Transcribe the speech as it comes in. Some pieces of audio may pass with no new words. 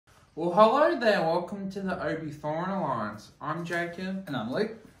Well, hello there. Welcome to the Obi Thorn Alliance. I'm Jacob. And I'm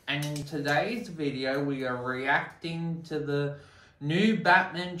Luke. And in today's video, we are reacting to the new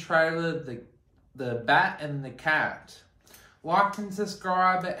Batman trailer, The Bat and the Cat. Like and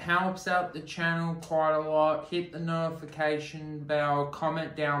subscribe. It helps out the channel quite a lot. Hit the notification bell.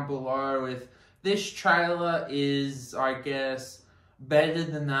 Comment down below if this trailer is, I guess, better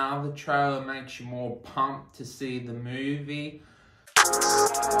than the other trailer. Makes you more pumped to see the movie.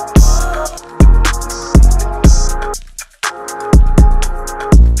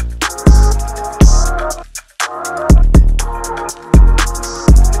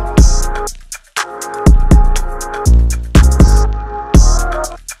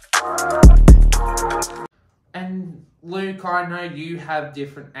 And Luke, I know you have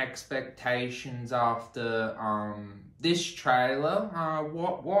different expectations after this trailer.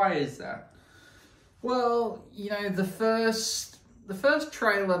 Why is that? Well, you know, the first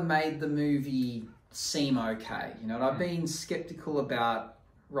trailer made the movie seem okay. You know, I've been skeptical about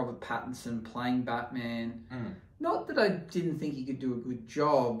Robert Patterson playing Batman. Not that I didn't think he could do a good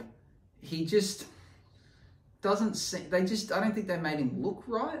job. He just doesn't seem... I don't think they made him look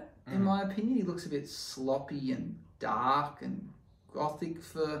right, in my opinion. He looks a bit sloppy and dark and gothic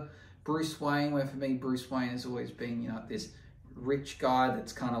for Bruce Wayne, where for me, Bruce Wayne has always been, you know, this rich guy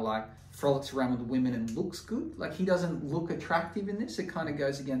that's kind of like frolics around with women and looks good. Like, he doesn't look attractive in this. It kind of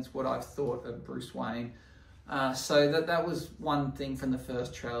goes against what I've thought of Bruce Wayne. So that was one thing from the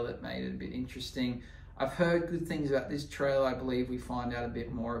first trailer that made it a bit interesting. I've heard good things about this trailer. I believe we find out a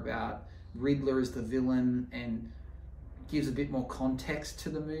bit more about Riddler as the villain and gives a bit more context to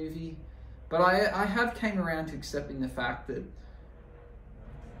the movie. But I have came around to accepting the fact that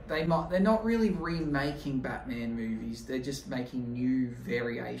they're not really remaking Batman movies. They're just making new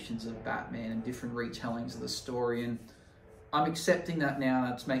variations of Batman and different retellings of the story. And I'm accepting that now,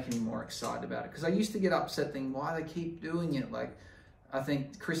 and it's making me more excited about it. Because I used to get upset thinking, why they keep doing it? Like, I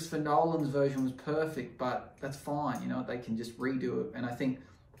think Christopher Nolan's version was perfect, but that's fine. You know, they can just redo it. And I think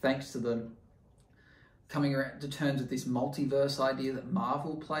thanks to them coming around to terms with this multiverse idea that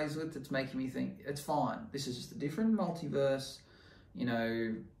Marvel plays with, it's making me think, it's fine. This is just a different multiverse. You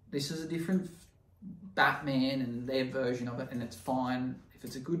know, this is a different Batman and their version of it, and it's fine. If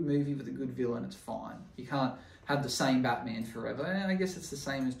it's a good movie with a good villain, it's fine. You can't have the same Batman forever. And I guess it's the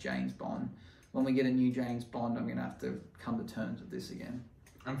same as James Bond. When we get a new James Bond, I'm going to have to come to terms with this again.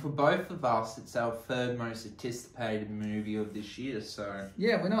 And for both of us, it's our third most anticipated movie of this year, so...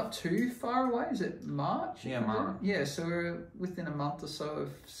 Yeah, we're not too far away. Is it March? Yeah, March. Yeah, so we're within a month or so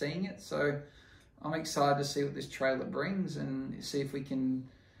of seeing it, so I'm excited to see what this trailer brings and see if we can...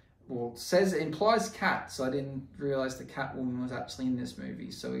 Well, it implies cat, so I didn't realise the Catwoman was actually in this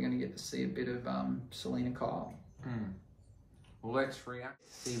movie, so we're going to get to see a bit of Selena Kyle. Well, let's react.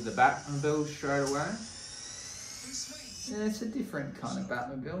 See the Batmobile straight away. Yeah, it's a different kind of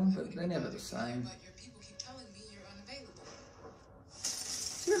Batmobile, but they're never the same.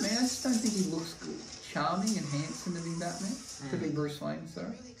 See what I mean? I just don't think he looks good. Charming and handsome to be Batman. To be Bruce Wayne,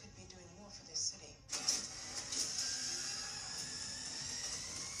 sorry.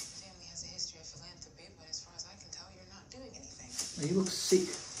 He looks sick.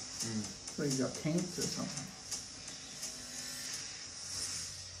 So he's got cancer or something.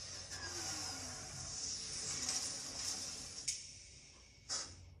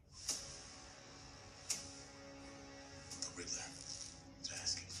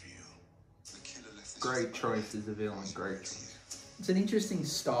 Great choice as a villain, great choice. It's an interesting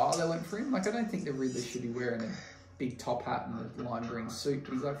style they went for him. Like, I don't think the Riddler should be wearing a big top hat and a lime green suit,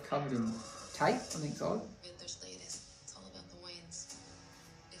 but he's like covered in tape. I think so. Riddler's latest. It's all about the Waynes.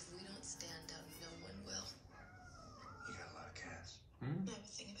 If we don't stand up, no one will. You got a lot of cats. I have a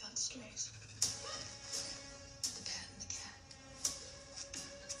thing about strays. The Bat and the Cat.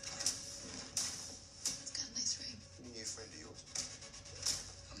 It's got a nice ring. You a friend of yours?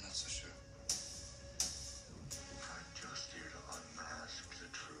 I'm not so sure. I'm just here to unmask the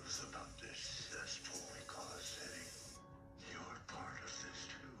truth about this cesspool we call a city. You're part of this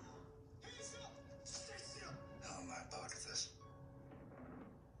too. Stay still! How am I part of this?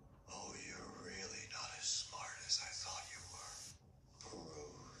 Oh, you're really not as smart as I thought you were.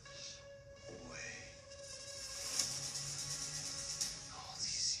 Bruce Wayne. All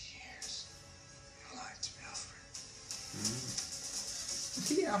these years, you lied to me, Alfred. Is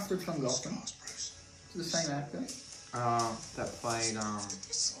he Alfred from Gotham? Is it the same actor? That played,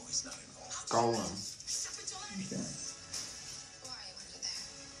 Golem. Okay. Why are you under there?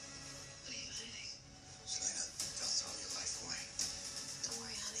 What are you hiding? Selena, don't throw your life away. Don't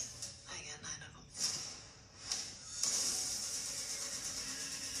worry, honey. I got 9 of them.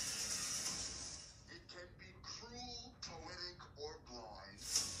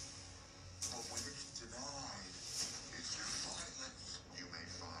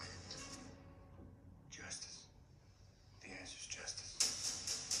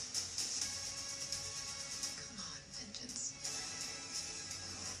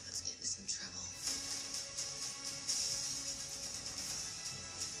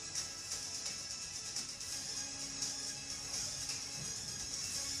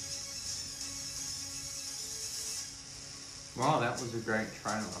 Wow, that was a great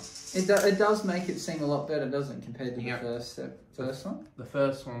trailer. It does make it seem a lot better, doesn't it, compared to the first one? The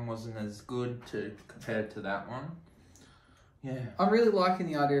first one wasn't as good compared to that one. Yeah. I'm really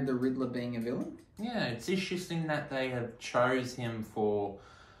liking the idea of the Riddler being a villain. Yeah, it's interesting that they have chose him for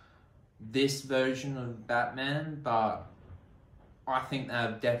this version of Batman, but I think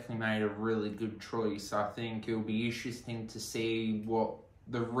they've definitely made a really good choice. I think it'll be interesting to see what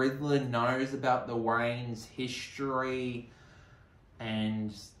the Riddler knows about the Wayne's history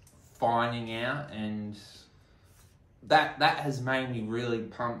and finding out, and that has made me really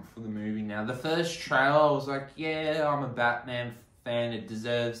pumped for the movie now. The first trailer, I was like, yeah, I'm a Batman fan, it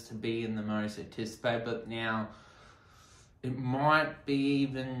deserves to be in the most anticipated, but now it might be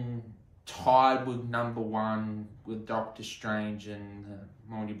even tied with number one with Doctor Strange and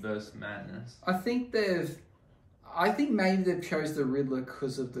Multiverse of Madness. I think maybe they've chose the Riddler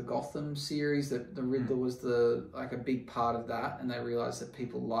because of the Gotham series, that the Riddler was a big part of that, and they realised that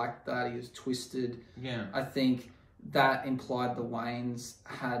people liked that. He was twisted. Yeah. I think that implied the Waynes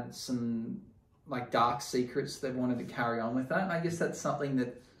had some dark secrets they wanted to carry on with that. And I guess that's something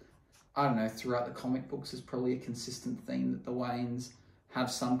that, I don't know, throughout the comic books is probably a consistent theme, that the Waynes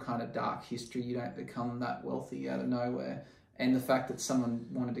have some kind of dark history. You don't become that wealthy out of nowhere. And the fact that someone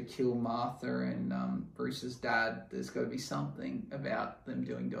wanted to kill Martha and Bruce's dad, there's got to be something about them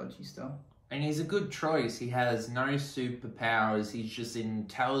doing dodgy stuff. And he's a good choice. He has no superpowers. He's just an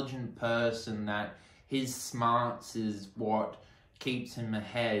intelligent person that his smarts is what keeps him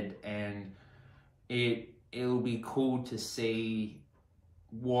ahead. And it'll be cool to see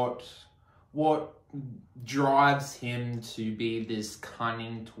what drives him to be this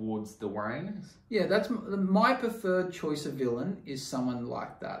cunning towards the Waynes. Yeah, that's my preferred choice of villain, is someone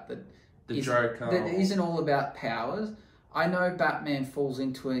like that. Joker. That isn't all about powers. I know Batman falls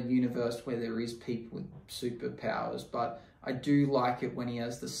into a universe where there is people with superpowers, but I do like it when he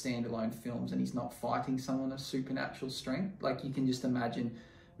has the standalone films and he's not fighting someone of supernatural strength. Like, you can just imagine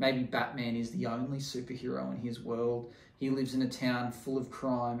maybe Batman is the only superhero in his world. He lives in a town full of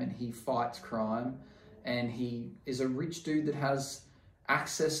crime and he fights crime, and he is a rich dude that has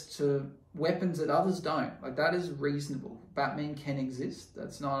access to weapons that others don't. Like, that is reasonable. Batman can exist.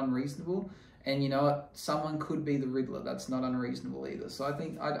 That's not unreasonable. And you know what? Someone could be the Riddler. That's not unreasonable either. So I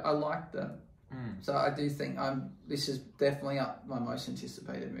think I like that. So I do think this is definitely up my most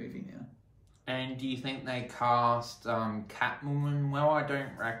anticipated movie now. And do you think they cast Catwoman well? I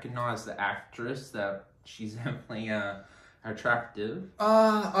don't recognise the actress. That she's definitely attractive.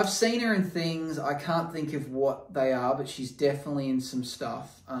 I've seen her in things. I can't think of what they are, but she's definitely in some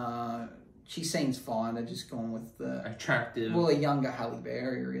stuff. She seems fine. They're just gone with the attractive. Well, a younger Halle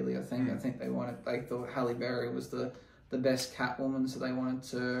Berry, really. I think. I think they thought Halle Berry was the best Catwoman, so they wanted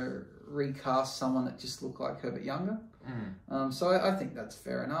to recast someone that just looked like her but younger. So I think that's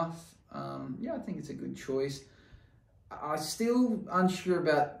fair enough. Yeah, I think it's a good choice. I'm still unsure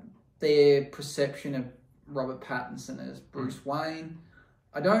about their perception of Robert Pattinson as Bruce Wayne.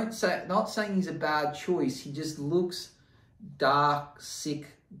 Not saying he's a bad choice. He just looks dark, sick,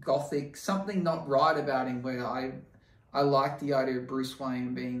 gothic. Something not right about him. Where I like the idea of Bruce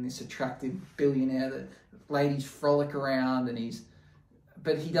Wayne being this attractive billionaire that ladies frolic around,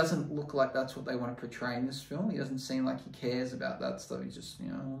 but he doesn't look like that's what they want to portray in this film. He doesn't seem like he cares about that stuff. He's just,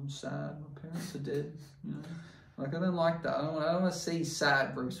 I'm sad. My parents are dead. Like, I don't like that. I don't want to see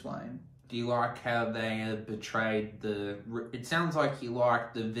sad Bruce Wayne. Do you like how they portrayed it sounds like you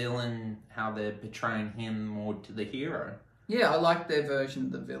like the villain, how they're portraying him more to the hero. Yeah, I like their version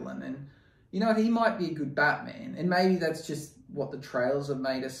of the villain. And, you know, he might be a good Batman. And maybe that's just what the trailers have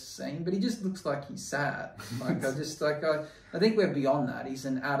made us seem. But he just looks like he's sad. I think we're beyond that. He's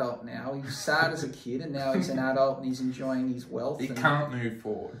an adult now. He was sad as a kid, and now he's an adult and he's enjoying his wealth. He can't move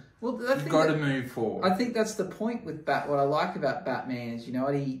forward. Well, you've got to move forward. I think that's the point with what I like about Batman is, he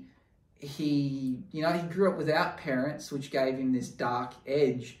grew up without parents, which gave him this dark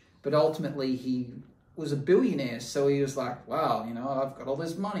edge, but ultimately he was a billionaire, so he was like, wow, I've got all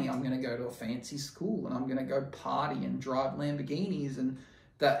this money, I'm going to go to a fancy school and I'm going to go party and drive Lamborghinis, and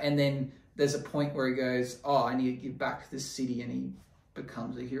then there's a point where he goes, oh, I need to give back to this city, and he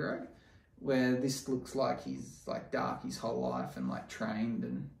becomes a hero, where this looks like he's dark his whole life and trained.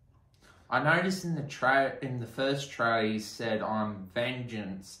 And I noticed in the first trailer he said, I'm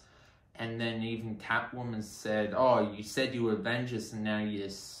vengeance. And then even Catwoman said, oh, you said you were vengeance and now you're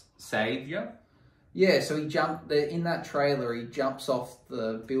savior? Yeah, so he jumped, in that trailer, he jumps off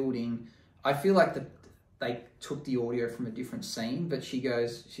the building. I feel like they took the audio from a different scene, but she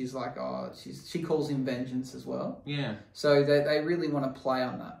calls him vengeance as well. Yeah. So they really want to play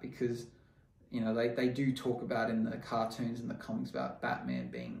on that, because you know, they do talk about in the cartoons and the comics about Batman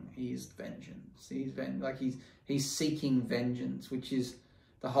being his vengeance. He's seeking vengeance, which is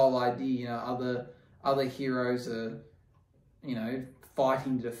the whole idea. You know, other heroes are, you know,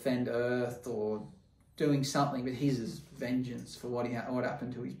 fighting to defend Earth or doing something, but his is vengeance for what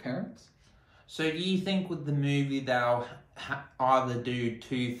happened to his parents. So do you think with the movie they'll either do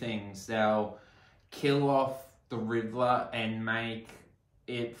two things? They'll kill off the Riddler and make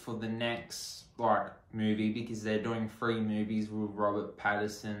it for the next movie, because they're doing 3 movies with Robert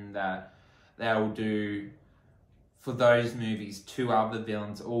Patterson, that they'll do for those movies 2 other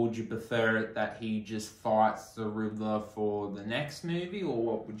villains, or would you prefer it that he just fights the Riddler for the next movie, or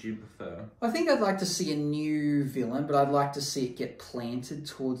what would you prefer? I think I'd like to see a new villain, but I'd like to see it get planted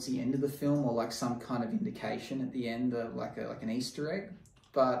towards the end of the film, or like some kind of indication at the end, of like an Easter egg.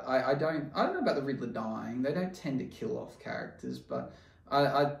 But I don't know about the Riddler dying. They don't tend to kill off characters, but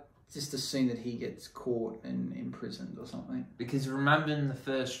I just assume that he gets caught and imprisoned or something. Because remember in the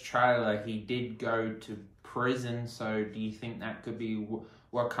first trailer, he did go to prison, so do you think that could be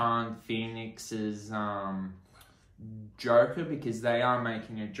Joaquin Phoenix's Joker? Because they are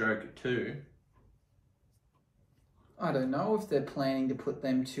making a Joker too. I don't know if they're planning to put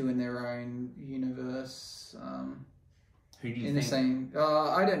them 2 in their own universe. Who do you in think? The same,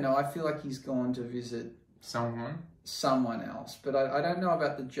 I don't know. I feel like he's gone to visit someone else, but I don't know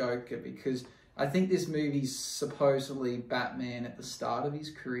about the Joker, because I think this movie's supposedly Batman at the start of his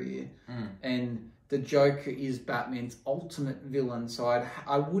career, and the Joker is Batman's ultimate villain. So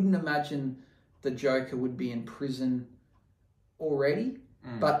I wouldn't imagine the Joker would be in prison already,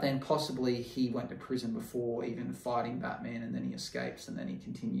 but then possibly he went to prison before even fighting Batman, and then he escapes, and then he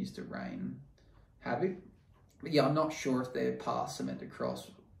continues to reign havoc. But yeah, I'm not sure if their paths are meant to cross.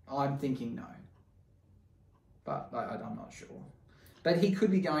 I'm thinking no. But I'm not sure. But he could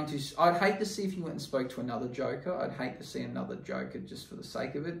be going to... I'd hate to see if he went and spoke to another Joker. I'd hate to see another Joker just for the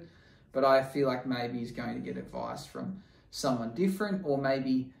sake of it. But I feel like maybe he's going to get advice from someone different, or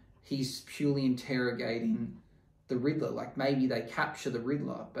maybe he's purely interrogating the Riddler. Like maybe they capture the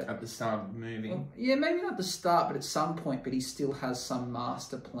Riddler, but... At the start of the movie. Well, yeah, maybe not the start, but at some point, but he still has some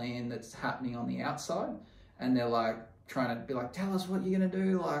master plan that's happening on the outside. And they're like trying to be like, tell us what you're going to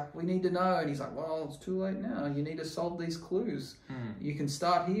do. Like, we need to know. And he's like, well, it's too late now. You need to solve these clues. You can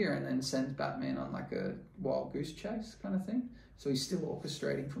start here, and then sends Batman on like a wild goose chase kind of thing. So he's still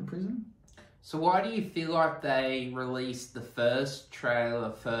orchestrating from prison. So why do you feel like they released the first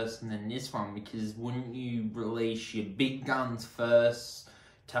trailer first and then this one? Because wouldn't you release your big guns first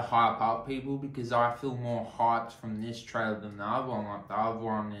to hype up people? Because I feel more hyped from this trailer than the other one. Like the other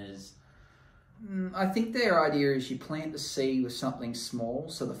one is... I think their idea is you plant the seed with something small,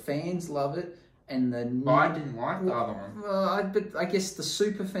 so the fans love it, and the... But I didn't like the other one. But I guess the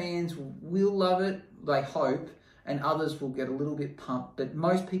super fans will love it, they hope, and others will get a little bit pumped, but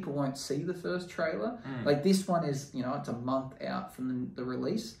most people won't see the first trailer. Like this one is, you know, it's a month out from the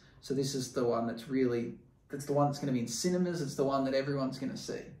release, so this is the one that's really... It's the one that's going to be in cinemas, it's the one that everyone's going to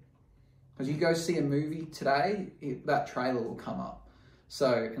see. Because you go see a movie today, that trailer will come up.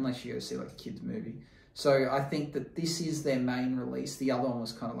 So, unless you go see like a kid's movie. So, I think that this is their main release. The other one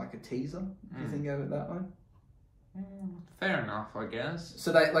was kind of like a teaser, if you think of it that way. Fair enough, I guess.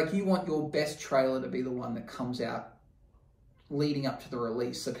 So, you want your best trailer to be the one that comes out leading up to the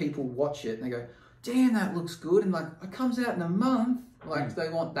release. So, people watch it and they go, damn, that looks good. And like, it comes out in a month. Like, they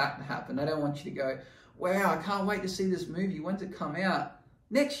want that to happen. They don't want you to go, wow, I can't wait to see this movie. When's it come out?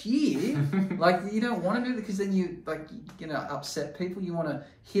 Next year. Like, you don't want to do it because then you're going to upset people. You want to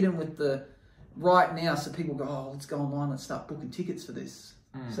hit them with the right now, so people go, oh, let's go online, let's start booking tickets for this.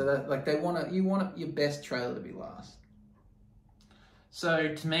 So that, like, you want your best trailer to be last.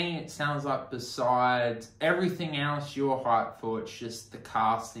 So to me, it sounds like besides everything else you're hyped for, it's just the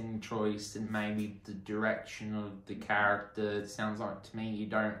casting choice and maybe the direction of the character. It sounds like to me you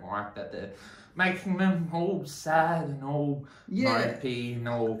don't like that they're making them all sad and all mopey and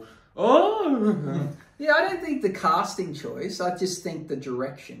all, Yeah, I don't think the casting choice. I just think the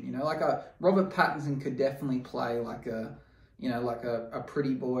direction. You know, like Robert Pattinson could definitely play like a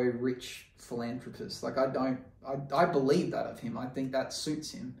pretty boy, rich philanthropist. Like I believe that of him. I think that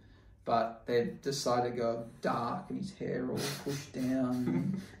suits him. But they decided to go dark and his hair all pushed down.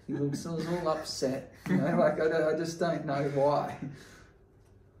 And he looks all upset. You know, like I just don't know why.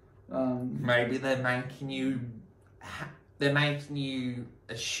 Maybe they're making you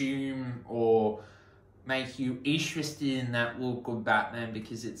assume or make you interested in that look of Batman,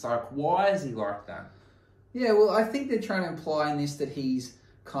 because it's like, why is he like that? Yeah, well, I think they're trying to imply in this that he's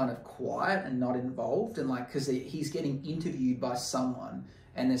kind of quiet and not involved, and like because he's getting interviewed by someone,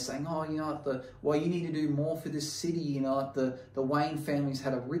 and they're saying, oh, you know, you need to do more for this city. You know, like the Wayne family's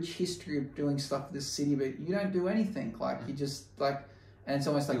had a rich history of doing stuff for this city, but you don't do anything. Like, you just, like, and it's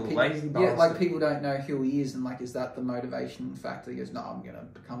almost like people don't know who he is, and like, is that the motivation factor? He goes, no, I'm gonna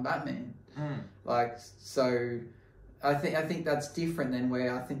become Batman. Like, so I think that's different than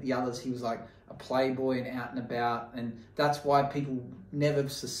where I think the others, he was like a playboy and out and about, and that's why people never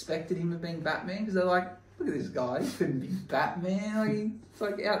suspected him of being Batman, because they're like, look at this guy, he couldn't be Batman. Like, he's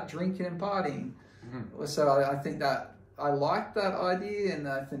like out drinking and partying. So I think that I like that idea, and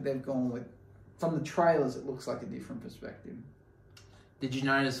I think they've gone with, from the trailers, it looks like a different perspective. Did you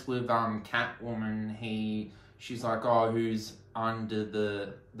notice with Catwoman, she's like, oh, who's under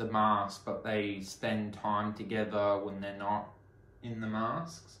the mask, but they spend time together when they're not in the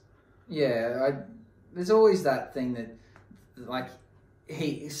masks? Yeah, there's always that thing that, like,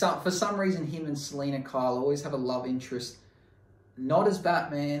 for some reason, him and Selena Kyle always have a love interest, not as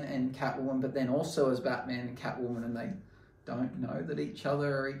Batman and Catwoman, but then also as Batman and Catwoman, and they don't know that each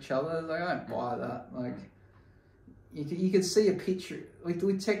other are each other. Like, I don't buy that. Like, you could see a picture, like,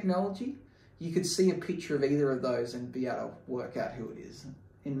 with technology, you could see a picture of either of those and be able to work out who it is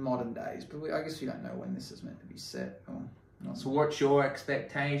in modern days. But I guess we don't know when this is meant to be set. Or not. So what's your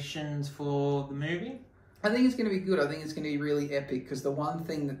expectations for the movie? I think it's going to be good. I think it's going to be really epic, because the one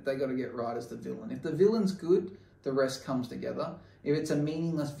thing that they got to get right is the villain. If the villain's good, the rest comes together. If it's a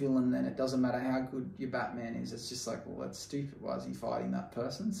meaningless villain, then it doesn't matter how good your Batman is. It's just like, well, that's stupid. Why is he fighting that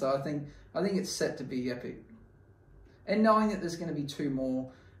person? So I think it's set to be epic. And knowing that there's going to be 2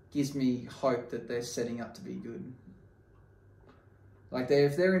 more gives me hope that they're setting up to be good. Like,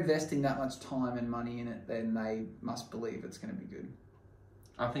 if they're investing that much time and money in it, then they must believe it's going to be good.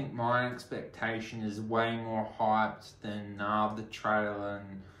 I think my expectation is way more hyped than the trailer,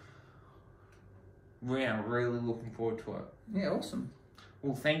 and yeah, really looking forward to it. Yeah, awesome.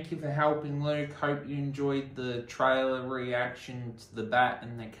 Well, thank you for helping, Luke. Hope you enjoyed the trailer reaction to the Bat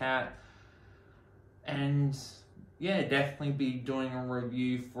and the Cat. And yeah, definitely be doing a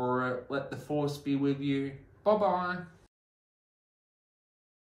review for it. Let the Force be with you. Bye-bye.